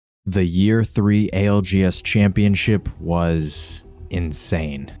The Year 3 ALGS Championship was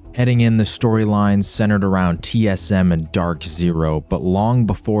insane. Heading in, the storylines centered around TSM and Dark Zero, but long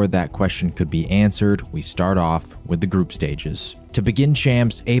before that question could be answered, we start off with the group stages. To begin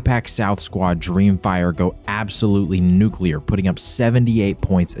champs, APAC South squad Dreamfire go absolutely nuclear, putting up 78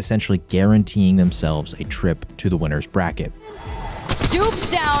 points, essentially guaranteeing themselves a trip to the winner's bracket. Dupes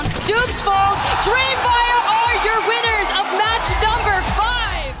down, dupes fall, Dreamfire are your winners of match number 5!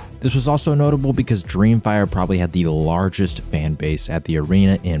 This was also notable because Dreamfire probably had the largest fan base at the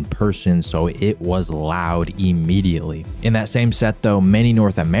arena in person, so it was loud immediately. In that same set though, many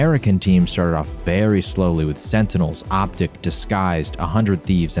North American teams started off very slowly, with Sentinels, Optic, Disguised, 100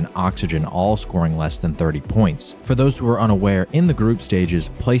 Thieves, and Oxygen all scoring less than 30 points. For those who are unaware, in the group stages,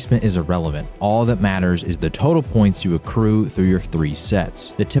 placement is irrelevant. All that matters is the total points you accrue through your 3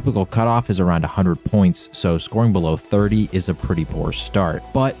 sets. The typical cutoff is around 100 points, so scoring below 30 is a pretty poor start.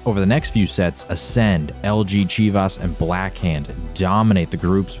 But over the next few sets, Ascend, LG Chivas, and Blackhand dominate the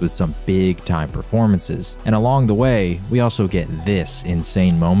groups with some big-time performances. And along the way, we also get this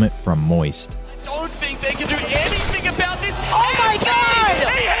insane moment from Moist. I don't think they can do anything about this. Oh my god!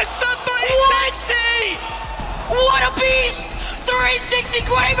 He hits the 360! What a beast! 360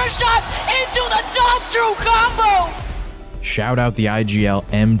 Graver shot into the top true combo! Shout out the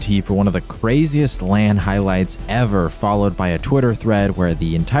IGL MT for one of the craziest LAN highlights ever, followed by a Twitter thread where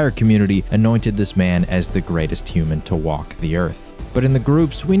the entire community anointed this man as the greatest human to walk the earth. But in the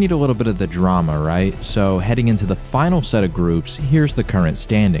groups, we need a little bit of the drama, right? So heading into the final set of groups, here's the current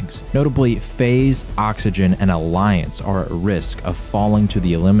standings. Notably, FaZe, Oxygen, and Alliance are at risk of falling to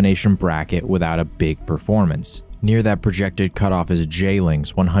the elimination bracket without a big performance. Near that projected cutoff is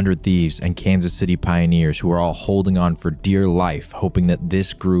J-Lings, 100 Thieves, and Kansas City Pioneers, who are all holding on for dear life, hoping that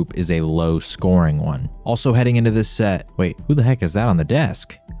this group is a low-scoring one. Also heading into this set, wait, who the heck is that on the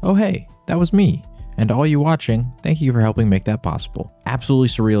desk? Oh hey, that was me. And all you watching, thank you for helping make that possible. Absolutely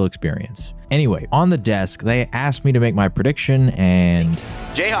surreal experience. Anyway, on the desk, they asked me to make my prediction, and...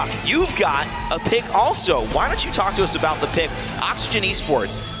 Jayhawk, you've got a pick also. Why don't you talk to us about the pick, Oxygen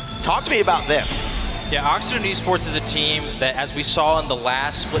Esports. Talk to me about them. Yeah, Oxygen Esports is a team that, as we saw in the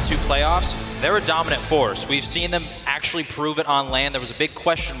last Split 2 playoffs, they're a dominant force. We've seen them actually prove it on LAN. There was a big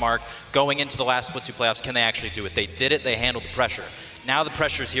question mark going into the last Split 2 playoffs. Can they actually do it? They did it. They handled the pressure. Now the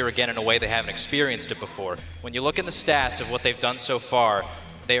pressure's here again in a way they haven't experienced it before. When you look at the stats of what they've done so far,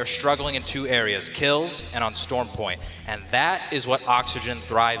 they are struggling in 2 areas, kills and on Storm Point. And that is what Oxygen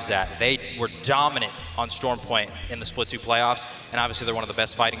thrives at. They were dominant on Storm Point in the Split 2 playoffs, and obviously they're one of the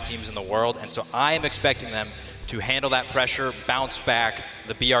best fighting teams in the world, and so I am expecting them to handle that pressure, bounce back.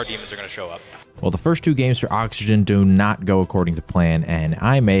 The BR Demons are going to show up. Well, the first 2 games for Oxygen do not go according to plan, and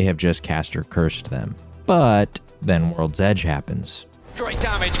I may have just cast or cursed them. But then World's Edge happens. Great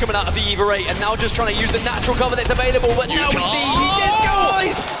damage coming out of the Eva 8, and now just trying to use the natural cover that's available, but now we see,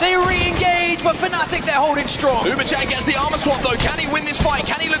 guys, they re-engage, but Fnatic, they're holding strong. Umachan gets the armor swap though. Can he win this fight?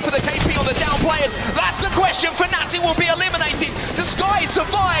 Can he look for the KP on the down players? That's the question. Fnatic will be eliminated. Disguise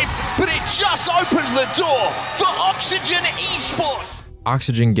survived, but it just opens the door for Oxygen Esports.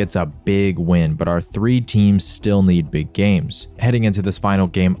 Oxygen gets a big win, but our 3 teams still need big games. Heading into this final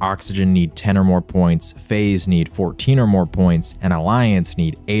game, Oxygen need 10 or more points, FaZe need 14 or more points, and Alliance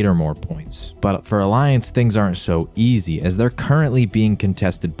need 8 or more points. But for Alliance, things aren't so easy, as they're currently being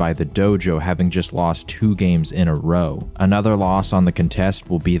contested by the Dojo, having just lost 2 games in a row. Another loss on the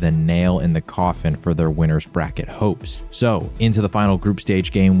contest will be the nail in the coffin for their winner's bracket hopes. So, into the final group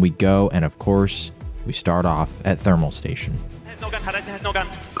stage game we go, and of course, we start off at Thermal Station. No gun, Hadassah has no gun.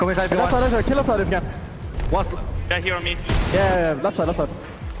 Come inside, left side, kill left side if you can. What's Yeah, here on me. Yeah, left side.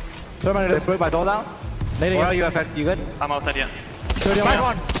 So many, put my door down. Where are you, FX? You good? I'm outside, yeah. 30 on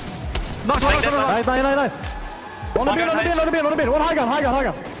one. Nice. On the bin. One high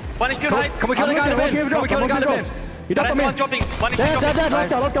gun. One is still high. Can we kill the guy in the bin? Can we kill the guy in the bin? He does one dropping. One is still dropping.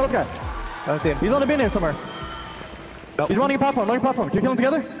 Let's go. I don't see him. He's on the bin here somewhere. He's running a platform. Can you kill him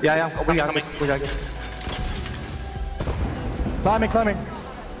together? Yeah. We got Climbing. I'm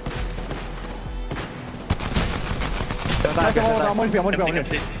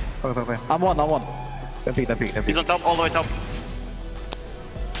one. Don't peek. He's on top, all the way top.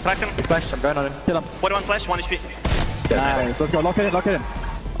 Cracked him. Flash, I'm going on him. Kill him. 41 flash, 1 HP. Nice, let's go. Lock it in.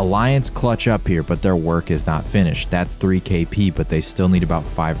 Alliance clutch up here, but their work is not finished. That's 3 KP, but they still need about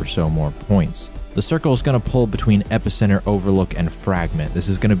 5 or so more points. The circle is going to pull between Epicenter, Overlook, and Fragment. This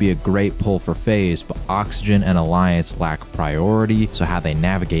is going to be a great pull for FaZe, but Oxygen and Alliance lack priority, so how they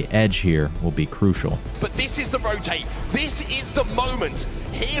navigate Edge here will be crucial. But this is the rotate. This is the moment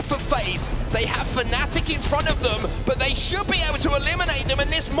here for FaZe. They have Fnatic in front of them, but they should be able to eliminate them,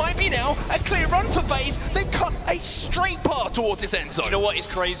 and this might be now a clear run for FaZe. They've cut a straight path towards this end zone. You know what is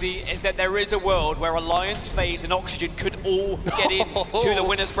crazy is that there is a world where Alliance, FaZe, and Oxygen could all get in to the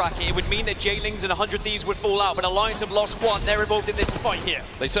winners bracket. It would mean that J-Lings and 100 Thieves would fall out, but Alliance have lost one. They're involved in this fight here.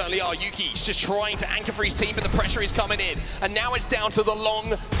 They certainly are. Yuki's just trying to anchor for his team, but the pressure is coming in. And now it's down to the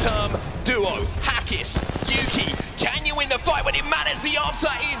long-term duo. Hackis, Yuki, can you win the fight when it matters? The answer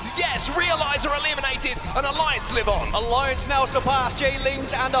is yes. Realize are eliminated and Alliance live on. Alliance now surpass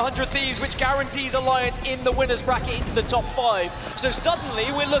J-Lings and 100 Thieves, which guarantees Alliance in the winners bracket into the top 5. So suddenly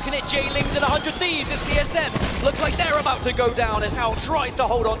we're looking at J-Lings and 100 Thieves as TSM looks like they're about to go down as Hal tries to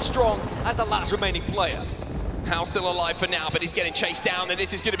hold on strong as the last remaining player. Hal's still alive for now, but he's getting chased down, and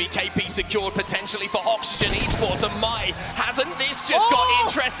this is going to be KP secured potentially for Oxygen Esports. And hasn't this just got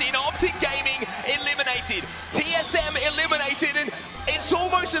interesting? Optic Gaming eliminated, TSM eliminated, and it's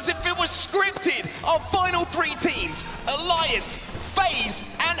almost as if it was scripted. Our final 3 teams, Alliance, FaZe,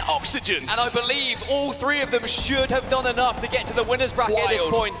 and Oxygen. And I believe all 3 of them should have done enough to get to the winners bracket at this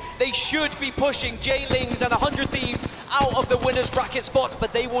point. They should be pushing J-Lings and 100 Thieves out of the winners bracket spots,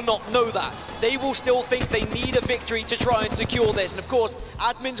 but they will not know that. They will still think they need a victory to try and secure this. And of course,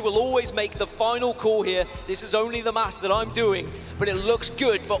 admins will always make the final call here. This is only the math that I'm doing, but it looks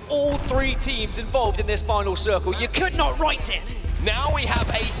good for all 3 teams involved in this final circle. You could not write it. Now we have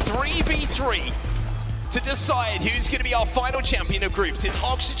a 3v3 to decide who's going to be our final champion of groups. It's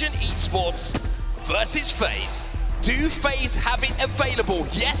Oxygen Esports versus FaZe. Do FaZe have it available?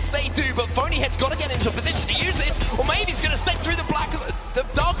 Yes, they do, but Phonyhead's got to get into a position to use this, or maybe he's going to step through the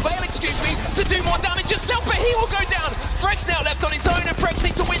dark veil, to do more damage himself, but he will go down. Frex now left on his own, and Frex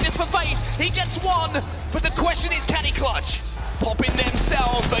needs to win this for FaZe. He gets one, but the question is, can he clutch? Popping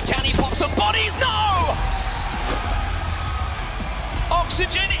themselves, but can he pop some bodies? No!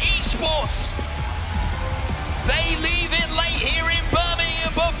 Oxygen Esports. They leave it late here in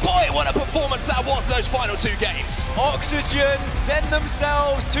Birmingham, but boy, what a performance that was, those final 2 games. Oxygen send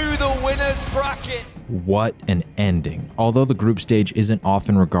themselves to the winners bracket. What an ending. Although the group stage isn't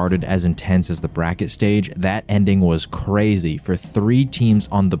often regarded as intense as the bracket stage, that ending was crazy for 3 teams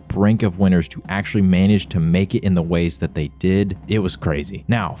on the brink of winners to actually manage to make it in the ways that they did. It was crazy.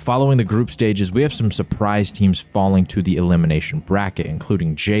 Now, following the group stages, we have some surprise teams falling to the elimination bracket,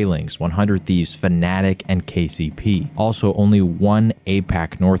 including J-Lings, 100 Thieves, Fnatic, and KCP. Also, only one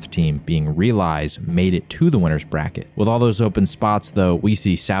APAC North team, being Realize, made it to the winners bracket. With all those open spots, though, we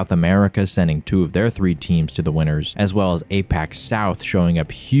see South America sending 2 of their 3 teams to the winners, as well as APAC South showing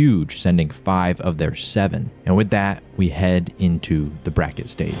up huge, sending 5 of their 7. And with that, we head into the bracket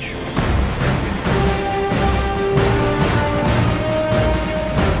stage.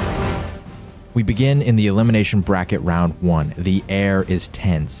 We begin in the elimination bracket round 1. The air is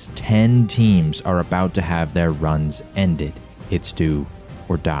tense. 10 teams are about to have their runs ended. It's do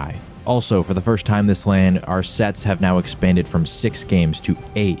or die. Also, for the first time this LAN, our sets have now expanded from 6 games to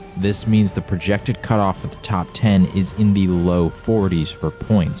 8. This means the projected cutoff for the top 10 is in the low 40s for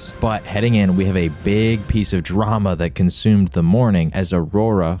points. But heading in, we have a big piece of drama that consumed the morning, as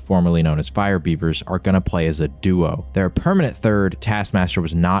Aurora, formerly known as Fire Beavers, are going to play as a duo. Their permanent third, Taskmaster,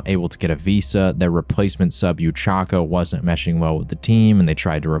 was not able to get a visa. Their replacement sub, Uchako, wasn't meshing well with the team, and they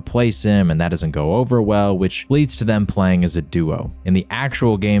tried to replace him, and that doesn't go over well, which leads to them playing as a duo. In the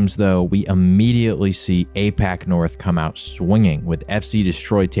actual games, though, we immediately see APAC North come out swinging, with FC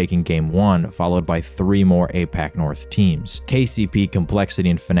Destroy taking game 1, followed by 3 more APAC North teams. KCP, Complexity,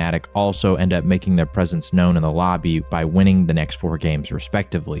 and Fnatic also end up making their presence known in the lobby by winning the next 4 games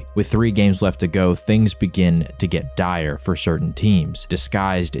respectively. With 3 games left to go, things begin to get dire for certain teams.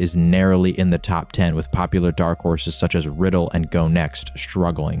 Disguised is narrowly in the top 10, with popular dark horses such as Riddle and Go Next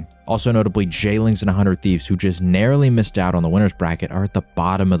struggling. Also notably, J-Lings and 100 Thieves, who just narrowly missed out on the winners bracket, are at the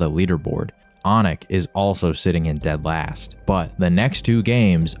bottom of the leaderboard. Onyx is also sitting in dead last. But the next 2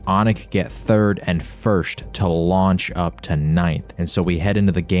 games, Onyx get 3rd and 1st to launch up to 9th. And so we head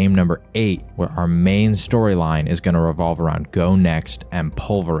into the game number 8, where our main storyline is going to revolve around Go Next and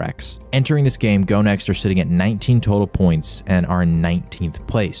Pulverex. Entering this game, Go Next are sitting at 19 total points and are in 19th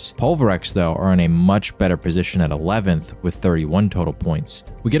place. Pulverex, though, are in a much better position at 11th with 31 total points.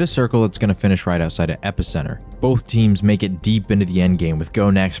 We get a circle that's going to finish right outside of Epicenter. Both teams make it deep into the endgame, with Go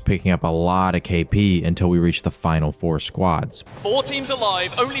Next picking up a lot of KP until we reach the final 4 squads. 4 teams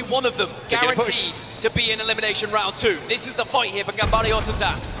alive, only one of them guaranteed to be in elimination round 2. This is the fight here for Gambari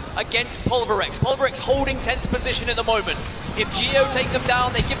Otazan. against Pulverex. Pulverex holding 10th position at the moment. If Geo take them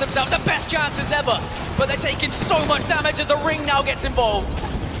down, they give themselves the best chances ever. But they're taking so much damage as the ring now gets involved.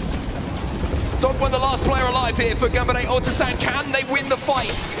 Dogman, the last player alive here for Gambare Otasan. Can they win the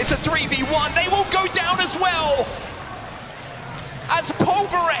fight? It's a 3v1. They will go down as well. As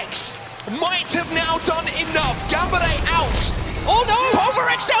Pulverex might have now done enough. Gambare out. Oh no!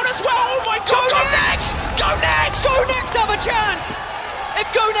 Pulverex down as well. Oh my god! Go next! Go next! Go next have a chance!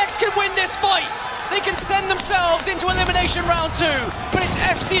 If Go Next can win this fight, they can send themselves into elimination round 2. But it's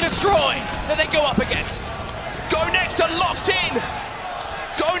FC Destroy that they go up against. Go Next are locked in.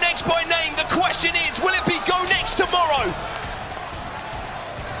 Go Next by name. The question is, will it be Go Next tomorrow?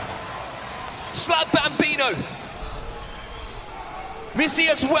 Slab Bambino. Missy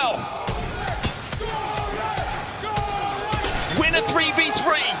as well. Win a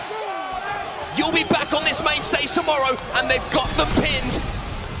 3v3. You'll be back on this main stage tomorrow, and they've got them pinned.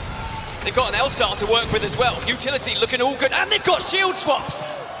 They've got an L-Star to work with as well. Utility looking all good, and they've got shield swaps.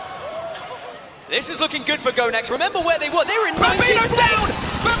 This is looking good for Go Next. Remember where they were? They were in 19th down! place.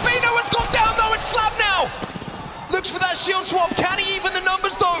 Bambino has gone down though, it's Slab now! Looks for that shield swap. Can he even the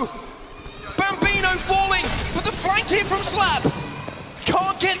numbers though? Bambino falling, but the flank here from Slab.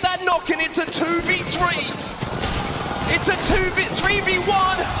 Can't get that knock, and it's a 2v3. It's a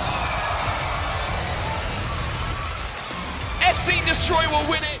 3v1. FC Destroy will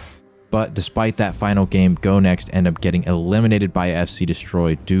win it. But despite that final game, Go Next end up getting eliminated by FC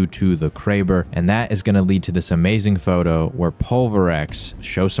Destroy due to the Kraber, and that is going to lead to this amazing photo where Pulverex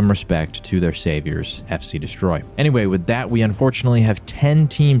show some respect to their saviors, FC Destroy. Anyway, with that, we unfortunately have 10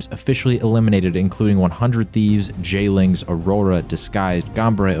 teams officially eliminated, including 100 Thieves, J-Lings, Aurora, Disguised,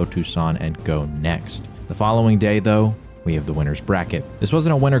 Gambare Otasan, and Go Next. The following day, though, we have the winner's bracket. This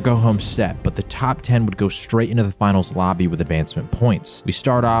wasn't a winner-go-home set, but the top 10 would go straight into the finals lobby with advancement points. We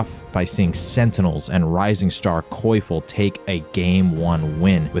start off by seeing Sentinels and Rising Star Koiful take a Game 1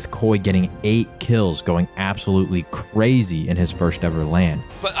 win, with Koi getting 8 kills, going absolutely crazy in his first ever LAN.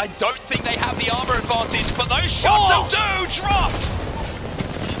 But I don't think they have the armor advantage, but those shots will do! Dropped!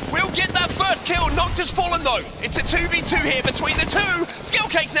 We'll get that first kill. Noct has fallen though. It's a 2v2 here between the two.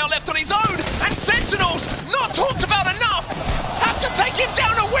 Skillcake's now left on his own, and Sentinels, not talked about enough, have to take him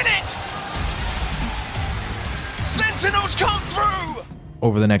down to win it. Sentinels come through.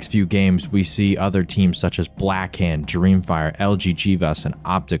 Over the next few games, we see other teams such as Blackhand, Dreamfire, LG Chivas, and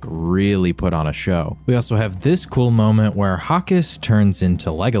Optic really put on a show. We also have this cool moment where Hawkes turns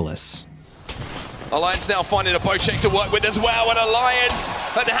into Legolas. Alliance now finding a Bocek to work with as well, and Alliance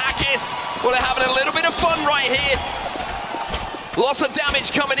and Hackis, well, they're having a little bit of fun right here. Lots of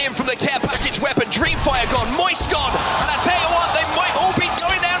damage coming in from the care package weapon. Dreamfire gone, Moist gone, and I tell you what, they might all be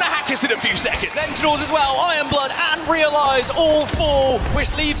going down to Hackis in a few seconds. Sentinels as well, Ironblood and Realize, all 4,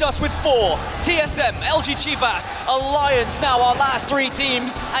 which leaves us with 4. TSM, LG Chivas, Alliance now our last 3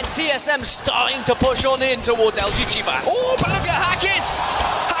 teams, and TSM starting to push on in towards LG Chivas. Oh, but look at Hackis!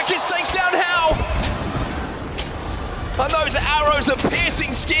 Hackis takes down Hal! And those arrows are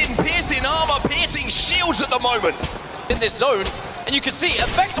piercing skin, piercing armor, piercing shields at the moment. In this zone, and you can see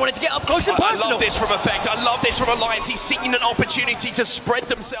Effect wanted to get up close and personal. I love this from Effect. I love this from Alliance. He's seeing an opportunity to spread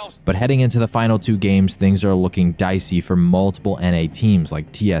themselves. But heading into the final 2 games, things are looking dicey for multiple NA teams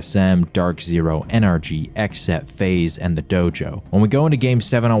like TSM, Dark Zero, NRG, XSET, FaZe, and the Dojo. When we go into Game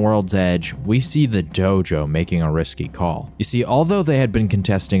 7 on World's Edge, we see the Dojo making a risky call. You see, although they had been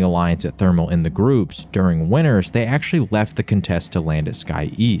contesting Alliance at Thermal in the groups, during winners, they actually left the contest to land at Sky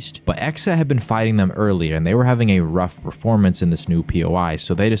East. But XSET had been fighting them earlier, and they were having a rough performance in this new POI,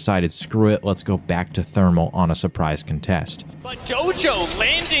 so they decided, screw it, let's go back to Thermal on a surprise contest. But Dojo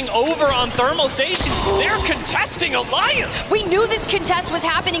landing over on Thermal Station, they're contesting Alliance! We knew this contest was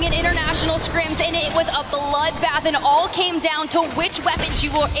happening in international scrims, and it was a bloodbath, and all came down to which weapons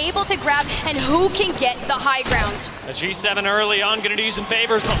you were able to grab and who can get the high ground. A G7 early on, gonna do some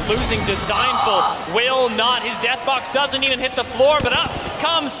favors, but losing Designful will not. His death box doesn't even hit the floor, but up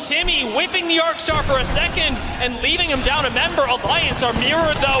comes Timmy, whiffing the ArcStar for a second and leaving him down a member. Alliance are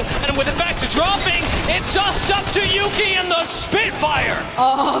mirrored though, and with Effect dropping, it's just up to Yuki and the Spitfire.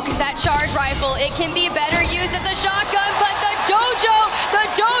 Oh, because that charge rifle, it can be better used as a shotgun, but the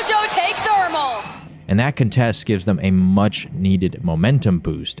Dojo take Thermal. And that contest gives them a much needed momentum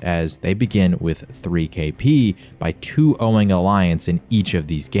boost as they begin with 3 KP by 2-0ing Alliance in each of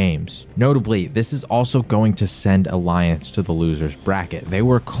these games. Notably, this is also going to send Alliance to the losers bracket. They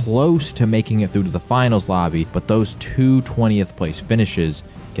were close to making it through to the finals lobby, but those 2 20th place finishes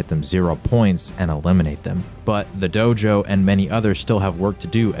get them 0 points and eliminate them. But the Dojo and many others still have work to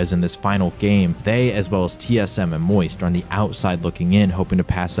do, as in this final game, they as well as TSM and Moist are on the outside looking in, hoping to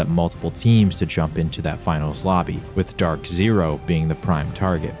pass up multiple teams to jump into that finals lobby, with Dark Zero being the prime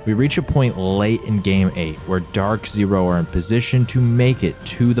target. We reach a point late in Game 8 where Dark Zero are in position to make it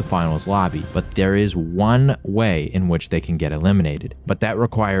to the finals lobby, but there is one way in which they can get eliminated. But that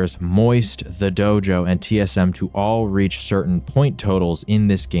requires Moist, the Dojo, and TSM to all reach certain point totals in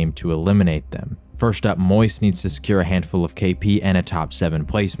this game to eliminate them. First up, Moist needs to secure a handful of KP and a top 7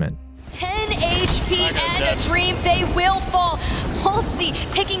 placement. 10 HP and a dream, they will fall. Halsey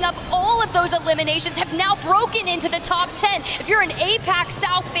picking up all of those eliminations have now broken into the top 10. If you're an APAC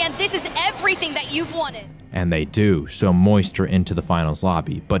South fan, this is everything that you've wanted. And they do, so Moist are into the finals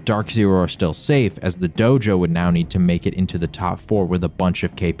lobby, but Dark Zero are still safe as the Dojo would now need to make it into the top 4 with a bunch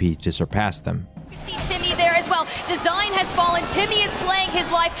of KP to surpass them. You see Timmy there as well. Design has fallen, Timmy is playing his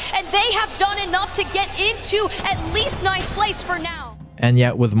life, and they have done enough to get into at least 9th place for now. And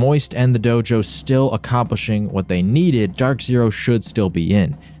yet, with Moist and the Dojo still accomplishing what they needed, Dark Zero should still be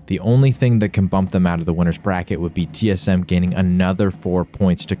in. The only thing that can bump them out of the winner's bracket would be TSM gaining another 4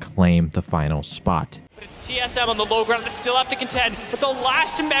 points to claim the final spot. It's TSM on the low ground. They still have to contend with the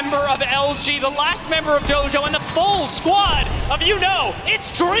last member of LG, the last member of Dojo, and the full squad of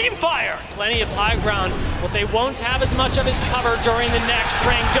it's Dreamfire. Plenty of high ground, but they won't have as much of his cover during the next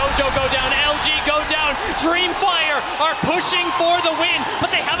ring. Dojo go down, LG go down. Dreamfire are pushing for the win,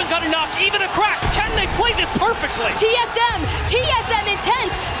 but they haven't got enough, even a crack. Can they play this perfectly? TSM in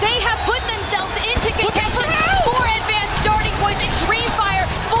 10th. They have put themselves into contention for advanced starting points, and Dreamfire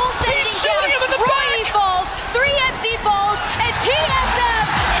full sending down. Roy falls, 3MC falls, and TSM,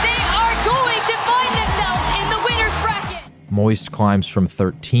 they are going to find themselves in the winner's bracket. Moist climbs from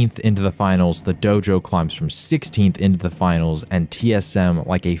 13th into the finals, the Dojo climbs from 16th into the finals, and TSM,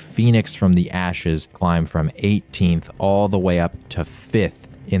 like a phoenix from the ashes, climb from 18th all the way up to 5th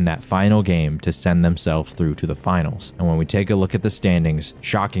in that final game to send themselves through to the finals. And when we take a look at the standings,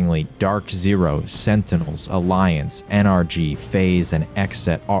 shockingly, Dark Zero, Sentinels, Alliance, NRG, FaZe, and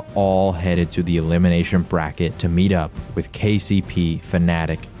XSET are all headed to the elimination bracket to meet up with KCP,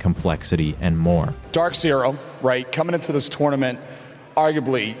 Fnatic, Complexity, and more. Dark Zero, right, coming into this tournament,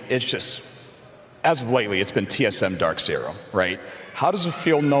 arguably, it's just, as of lately, it's been TSM Dark Zero, right? How does it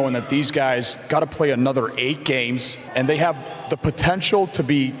feel knowing that these guys got to play another 8 games and they have the potential to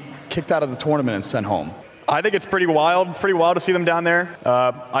be kicked out of the tournament and sent home? I think it's pretty wild. It's pretty wild to see them down there.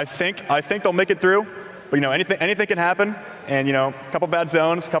 I think they'll make it through, but anything can happen. And a couple bad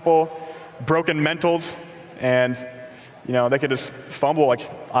zones, a couple broken mentals, and they could just fumble.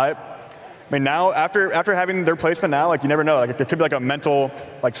 I mean, now after having their placement now, you never know. It could be like a mental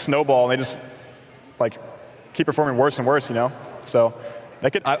snowball, and they just keep performing worse and worse. So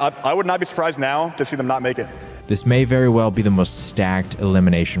I would not be surprised now to see them not make it. This may very well be the most stacked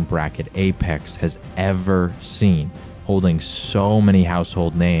elimination bracket Apex has ever seen, holding so many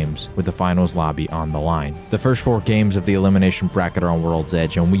household names with the finals lobby on the line. The first 4 games of the elimination bracket are on World's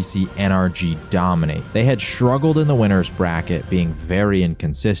Edge, and we see NRG dominate. They had struggled in the winner's bracket, being very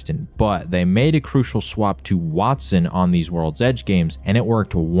inconsistent, but they made a crucial swap to Watson on these World's Edge games, and it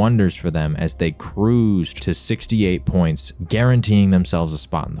worked wonders for them as they cruised to 68 points, guaranteeing themselves a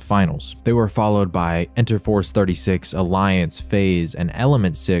spot in the finals. They were followed by Interforce 36, Alliance, FaZe, and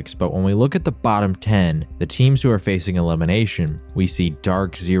Element 6, but when we look at the bottom 10, the teams who are facing elimination, we see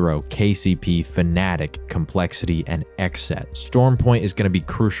Dark Zero, KCP, Fnatic, Complexity, and XSET. Stormpoint is going to be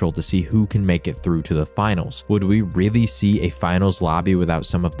crucial to see who can make it through to the finals. Would we really see a finals lobby without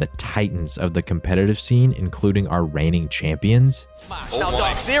some of the titans of the competitive scene, including our reigning champions? Now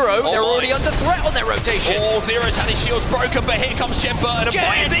Dark Zero, they're already under threat on their rotation. Zero's had his shields broken, but here comes Jen Burton. And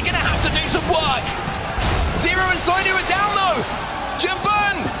boy, is he going to have to do some work. Zero and Sonya are down though. Jen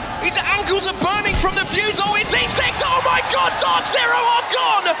Burton, his ankles are burning from the fuse. Oh, it's E6. Oh my God, Dark Zero are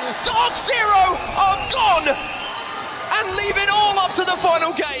gone. Dark Zero are gone. And leave it all up to the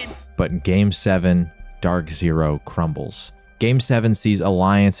final game. But in Game 7, Dark Zero crumbles. Game 7 sees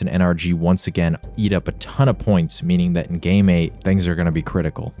Alliance and NRG once again eat up a ton of points, meaning that in Game 8, things are going to be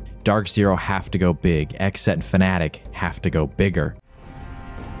critical. Dark Zero have to go big. XSET and Fnatic have to go bigger.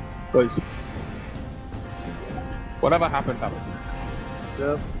 Please. Whatever happens, happens.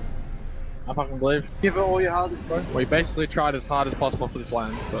 Yep. I fucking believe. Give it all your hardest, bro. We basically tried as hard as possible for this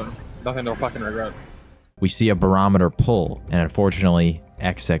land, so nothing to fucking regret. We see a barometer pull, and unfortunately,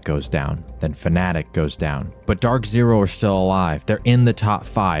 Xset goes down, then Fnatic goes down. But Dark Zero are still alive. They're in the top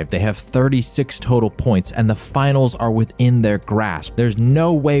 5. They have 36 total points, and the finals are within their grasp. There's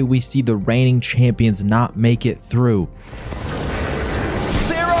no way we see the reigning champions not make it through.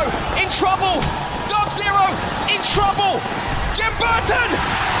 Zero in trouble! Dark Zero in trouble! Jim Burton!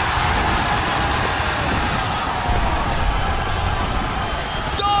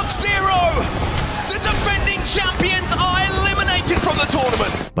 Dark Zero! The defending champions are eliminated from the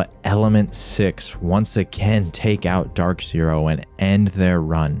tournament! But Element 6 once again take out Dark Zero and end their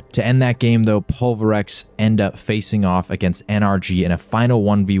run. To end that game though, Pulverex end up facing off against NRG in a final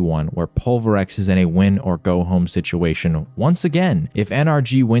 1v1 where Pulverex is in a win or go home situation once again. If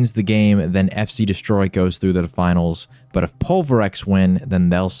NRG wins the game, then FC Destroy goes through to the finals, but if Pulverex win, then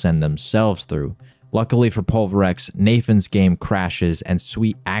they'll send themselves through. Luckily for Pulverex, Nathan's game crashes and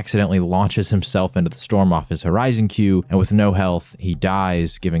Sweet accidentally launches himself into the storm off his Horizon Q, and with no health, he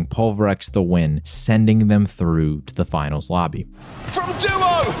dies, giving Pulverex the win, sending them through to the finals lobby. From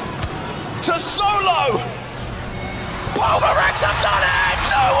duo to solo, Pulverex have done it!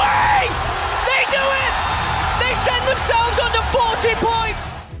 No way! They do it! They send themselves under 40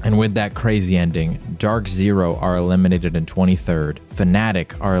 points! And with that crazy ending, Dark Zero are eliminated in 23rd,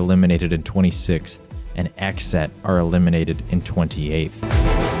 Fnatic are eliminated in 26th, and Xset are eliminated in 28th.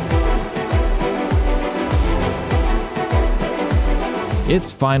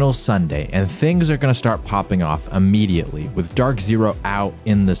 It's Finals Sunday, and things are going to start popping off immediately. With Dark Zero out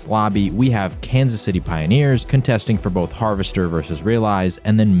in this lobby, we have Kansas City Pioneers contesting for both Harvester versus Realize,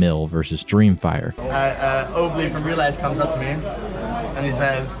 and then Mill versus Dreamfire. Oakley from Realize comes up to me, and he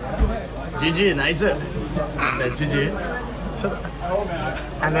says, GG, nice it. I said, GG. Shut up.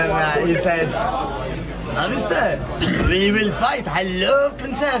 And then he says, understand, we will fight. I love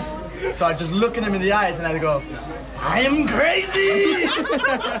contest. So I just look at him in the eyes and I go, I am crazy!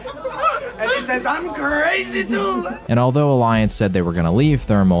 And he says, I'm crazy too! And although Alliance said they were going to leave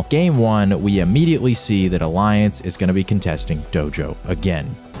Thermal, Game 1, we immediately see that Alliance is going to be contesting Dojo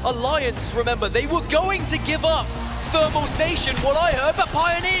again. Alliance, remember, they were going to give up Thermal Station, what I heard, but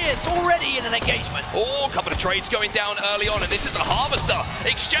Pioneers already in an engagement. Oh, a couple of trades going down early on, and this is a Harvester.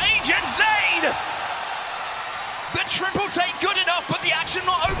 Exchange and Zayn! The triple take good enough, but the action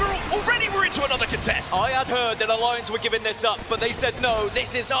not over. Already we're into another contest. I had heard that Alliance were giving this up, but they said no,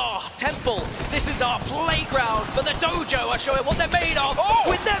 this is our temple. This is our playground. But the Dojo are showing what they're made of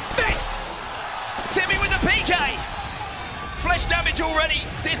with their fists. Timmy with the PK. Flesh damage already.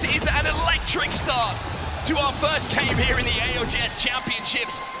 This is an electric start to our first game here in the ALGS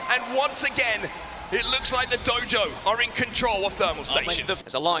Championships. And once again, it looks like the Dojo are in control of Thermal Station.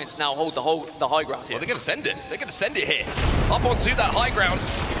 As Alliance now hold the high ground here. Well, they're going to send it. They're going to send it here. Up onto that high ground.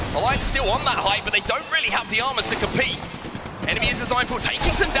 Alliance still on that height, but they don't really have the armors to compete. Enemy and Designful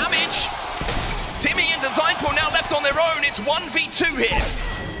taking some damage. Timmy and Designful now left on their own. It's 1v2 here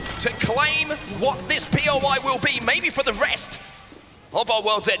to claim what this POI will be, maybe for the rest of our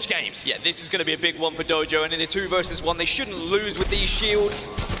World's Edge games. Yeah, this is going to be a big one for Dojo, and in a 2 versus 1, they shouldn't lose with these shields.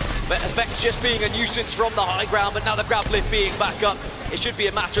 But Effect's just being a nuisance from the high ground, but now the grab lift being back up, it should be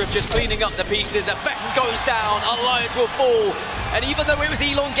a matter of just cleaning up the pieces. Effect goes down, Alliance will fall, and even though it was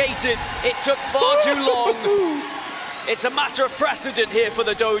elongated, it took far too long. It's a matter of precedent here for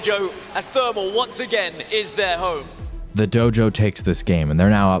the Dojo, as Thermal once again is their home. The Dojo takes this game, and they're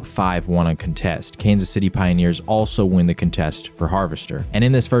now up 5-1 on contest. Kansas City Pioneers also win the contest for Harvester. And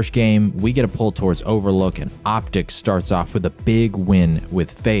in this first game, we get a pull towards Overlook, and Optic starts off with a big win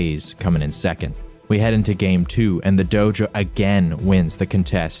with FaZe coming in second. We head into game 2, and the Dojo again wins the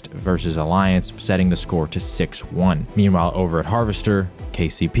contest versus Alliance, setting the score to 6-1. Meanwhile, over at Harvester,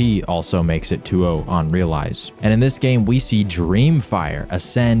 KCP also makes it 2-0 on Realize. And in this game, we see Dreamfire,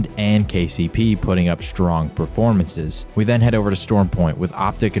 Ascend, and KCP putting up strong performances. We then head over to Storm Point, with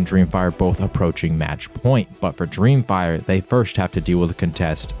Optic and Dreamfire both approaching match point. But for Dreamfire, they first have to deal with a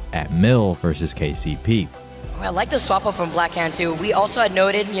contest at Mill versus KCP. I like the swap up from Blackhand too. We also had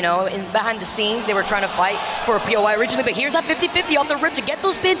noted, you know, behind the scenes, they were trying to fight for a POI originally, but here's that 50-50 off the rip to get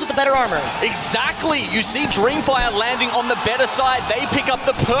those bids with the better armor. Exactly. You see Dreamfire landing on the better side. They pick up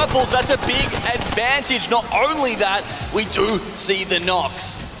the purples. That's a big advantage. Not only that, we do see the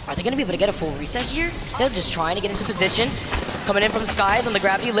knocks. Are they going to be able to get a full reset here? Instead of just trying to get into position, coming in from the skies on the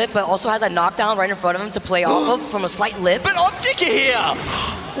gravity lift, but also has a knockdown right in front of him to play off of from a slight lip. But Optic are here!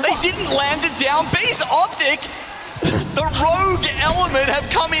 They didn't land it down base. Optic, the rogue element, have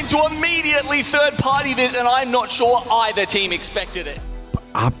come in to immediately third party this, and I'm not sure either team expected it.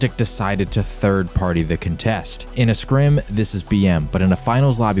 Optic decided to third-party the contest. In a scrim, this is BM, but in a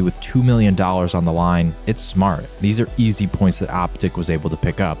finals lobby with $2 million on the line, it's smart. These are easy points that Optic was able to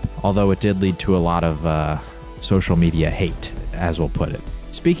pick up, although it did lead to a lot of social media hate, as we'll put it.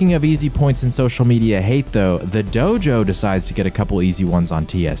 Speaking of easy points in social media hate though, the Dojo decides to get a couple easy ones on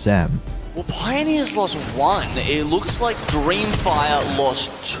TSM. Well, Pioneers lost 1. It looks like Dreamfire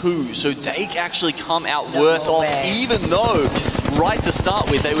lost 2. So they actually come out worse off, even though right to start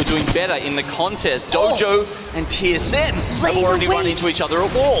with they were doing better in the contest. Dojo and TSM have already run into each other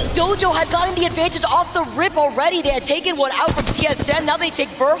at wall. Dojo had gotten the advantage off the rip already. They had taken one out from TSM. Now they take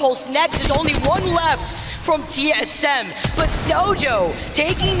Verhulst next. There's only one left from TSM. But Dojo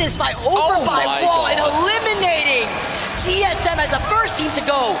taking this fight over by wall and eliminating TSM as the first team to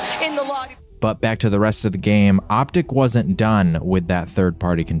go in the lobby. But back to the rest of the game, Optic wasn't done with that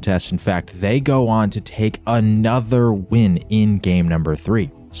third-party contest. In fact, they go on to take another win in game number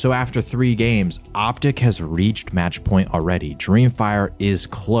 3. So after 3 games, Optic has reached match point already. Dreamfire is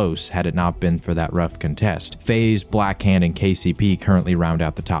close had it not been for that rough contest. FaZe, Blackhand, and KCP currently round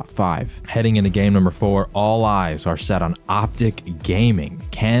out the top 5. Heading into game number 4, all eyes are set on Optic Gaming.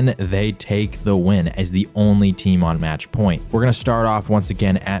 Can they take the win as the only team on match point? We're going to start off once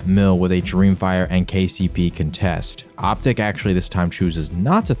again at Mill with a Dreamfire and KCP contest. Optic actually this time chooses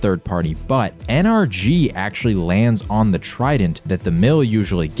not to third party, but NRG actually lands on the Trident that the Mill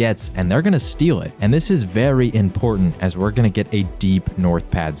usually gets, and they're going to steal it. And this is very important as we're going to get a deep north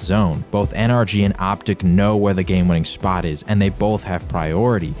pad zone. Both NRG and Optic know where the game-winning spot is, and they both have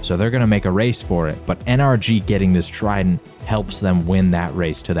priority, so they're going to make a race for it. But NRG getting this Trident helps them win that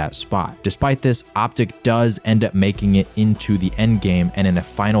race to that spot. Despite this, Optic does end up making it into the end game and in a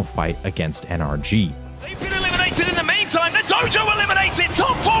final fight against NRG. They've been eliminated in the meantime. The Dojo eliminated.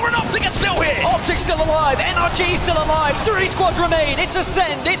 Top 4 and Optic are still here. Optic's still alive. NRG still alive. 3 squads remain. It's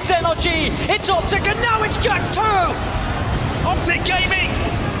Ascend. It's NRG. It's Optic. And now it's just 2. Optic Gaming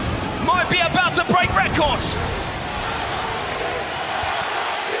might be about to break records.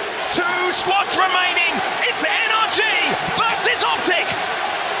 2 squads remaining. It's NRG versus Optic.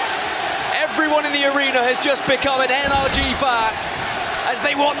 Everyone in the arena has just become an NRG fan as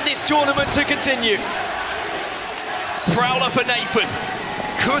they want this tournament to continue. Prowler for Nathan.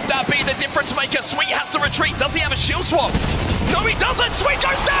 Could that be the difference maker? Sweet has to retreat. Does he have a shield swap? No, he doesn't. Sweet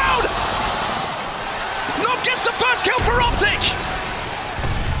goes down. Nob gets the first kill for Optic.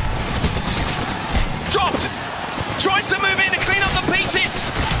 Dropped. Tries to move in to clean up the pieces.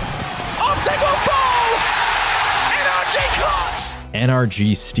 Optic will fall. NRG clutch.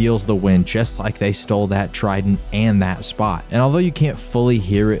 NRG steals the win just like they stole that Trident and that spot. And although you can't fully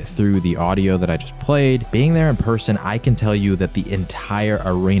hear it through the audio that I just played, being there in person, I can tell you that the entire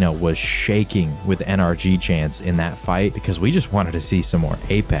arena was shaking with NRG chants in that fight because we just wanted to see some more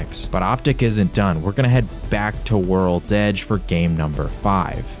Apex. But Optic isn't done. We're going to head back to World's Edge for game number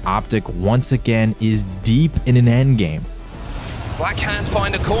 5. Optic once again is deep in an endgame. Blackhand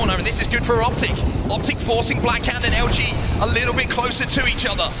find a corner, and this is good for Optic. Optic forcing Blackhand and LG a little bit closer to each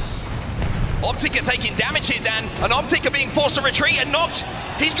other. Optic are taking damage here, Dan, and Optic are being forced to retreat, and Nox,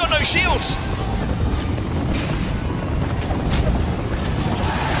 he's got no shields.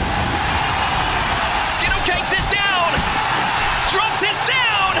 Skittlecakes is down! Dropped is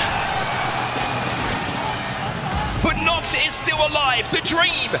down! But Nox is still alive. The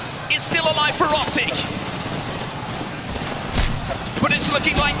dream is still alive for Optic. But it's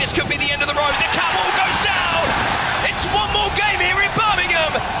looking like this could be the end of the road. The catwalk goes down. It's one more game here in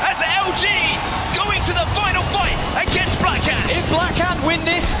Birmingham as LG going to the final fight against Blackhand. If Blackhand win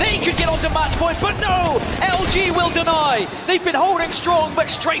this, they could get onto match points, but no, LG will deny. They've been holding strong,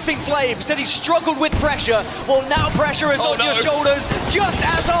 but Strafing Flame said he struggled with pressure. Well, now pressure is on your shoulders, just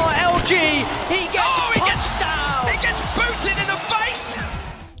as our LG. He gets down. He gets booted in the face.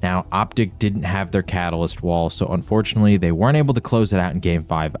 Now, Optic didn't have their Catalyst wall, so unfortunately they weren't able to close it out in Game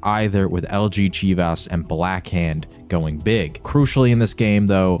 5 either, with LG Chivas and Blackhand going big. Crucially in this game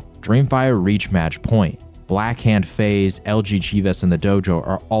though, Dreamfire reach match point. Blackhand, FaZe, LG Chivas, and the Dojo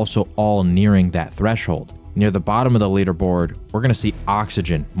are also all nearing that threshold. Near the bottom of the leaderboard, we're going to see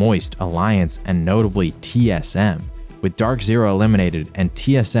Oxygen, Moist, Alliance, and notably TSM. With Dark Zero eliminated and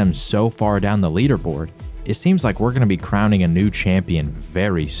TSM so far down the leaderboard, it seems like we're going to be crowning a new champion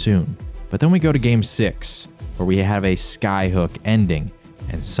very soon. But then we go to game 6, where we have a skyhook ending,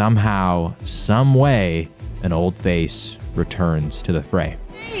 and somehow, some way, an old face returns to the fray.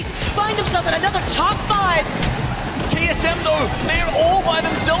 Find himself at another top 5. TSM though, they're all by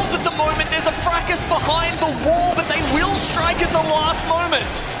themselves at the moment. There's a fracas behind the wall, but they will strike at the last moment.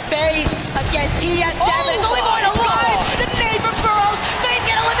 FaZe against TSM. There's only one alive. The nade from Burrows. FaZe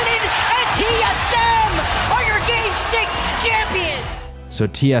So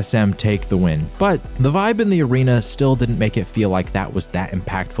TSM take the win. But the vibe in the arena still didn't make it feel like that was that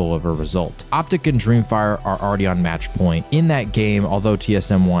impactful of a result. Optic and Dreamfire are already on match point. In that game, although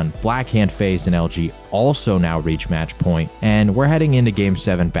TSM won, Blackhand FaZe and LG also now reach match point, and we're heading into Game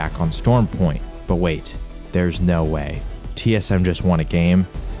 7 back on Storm Point. But wait, there's no way. TSM just won a game,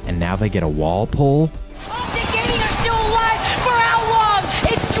 and now they get a wall pull? Optic Gaming are still alive for how long?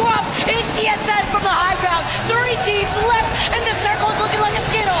 It's dropped. It's TSM from the high ground. 3 teams left, and the circle is looking like a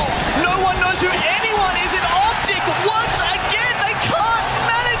skittle. No one knows who anyone is in Optic. Once again, they can't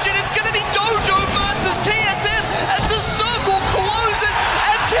manage it. It's going to be Dojo versus TSM as the circle closes,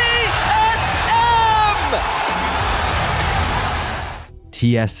 and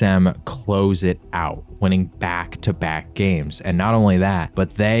TSM close it out, winning back-to-back games. And not only that,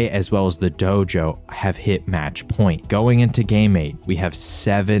 but they, as well as the Dojo, have hit match point. Going into Game 8, we have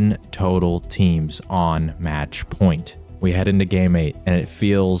 7 total teams on match point. We head into Game 8, and it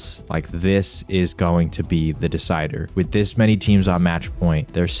feels like this is going to be the decider. With this many teams on match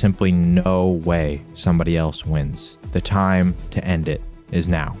point, there's simply no way somebody else wins. The time to end it is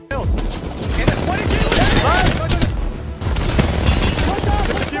now.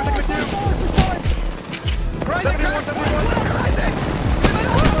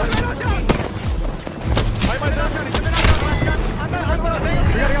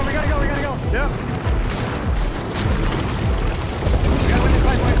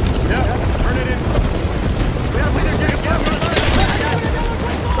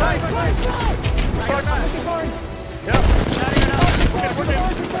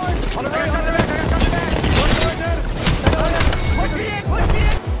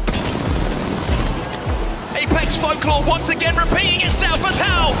 Apex Folklore once again repeating itself as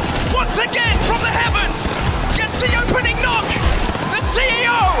how, once again from the heavens, gets the opening knock. The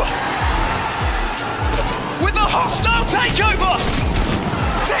CEO with a hostile takeover.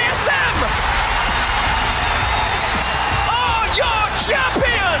 TSM are your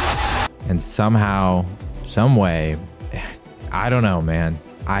champions. And somehow, some way, I don't know, man.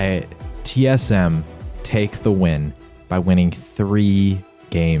 TSM take the win by winning 3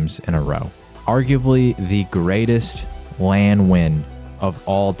 games in a row. Arguably the greatest LAN win of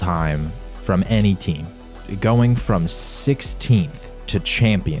all time from any team. Going from 16th to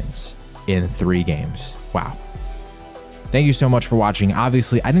champions in 3 games. Wow. Thank you so much for watching.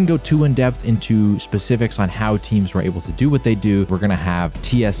 Obviously, I didn't go too in-depth into specifics on how teams were able to do what they do. We're going to have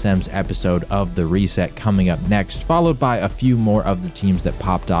TSM's episode of the reset coming up next, followed by a few more of the teams that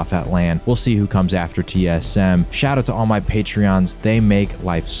popped off at LAN. We'll see who comes after TSM. Shout out to all my Patreons. They make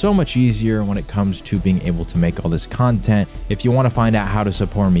life so much easier when it comes to being able to make all this content. If you want to find out how to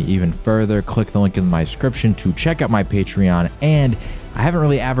support me even further, click the link in my description to check out my Patreon. And I haven't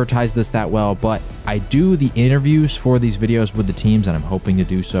really advertised this that well, but I do the interviews for these videos with the teams, and I'm hoping to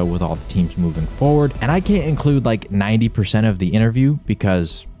do so with all the teams moving forward. And I can't include like 90% of the interview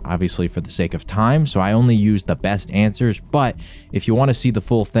because obviously for the sake of time, so I only use the best answers. But if you want to see the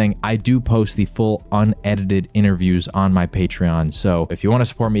full thing, I do post the full unedited interviews on my Patreon. So if you want to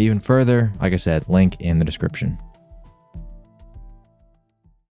support me even further, like I said, link in the description.